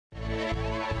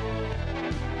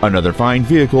Another fine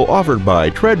vehicle offered by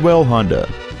Treadwell Honda.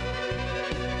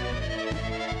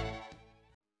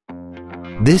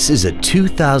 This is a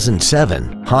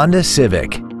 2007 Honda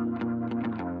Civic.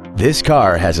 This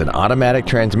car has an automatic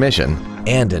transmission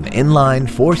and an inline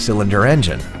 4-cylinder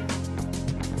engine.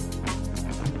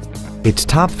 Its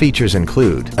top features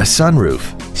include a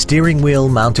sunroof, steering wheel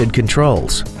mounted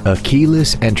controls, a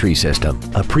keyless entry system,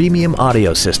 a premium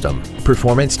audio system,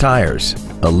 performance tires,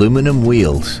 aluminum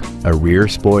wheels, a rear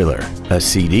spoiler, a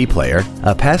CD player,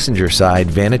 a passenger side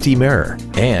vanity mirror,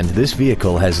 and this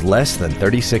vehicle has less than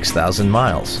 36,000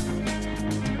 miles.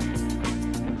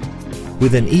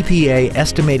 With an EPA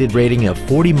estimated rating of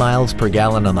 40 miles per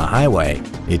gallon on the highway,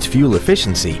 its fuel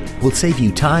efficiency will save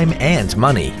you time and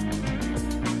money.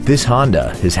 This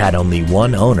Honda has had only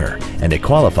one owner and it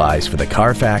qualifies for the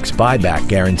Carfax buyback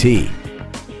guarantee.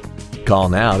 Call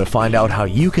now to find out how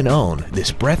you can own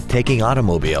this breathtaking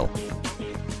automobile.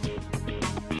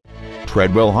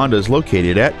 Treadwell Honda is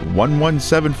located at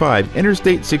 1175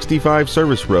 Interstate 65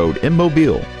 Service Road in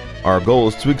Mobile. Our goal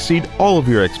is to exceed all of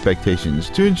your expectations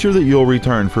to ensure that you'll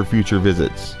return for future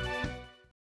visits.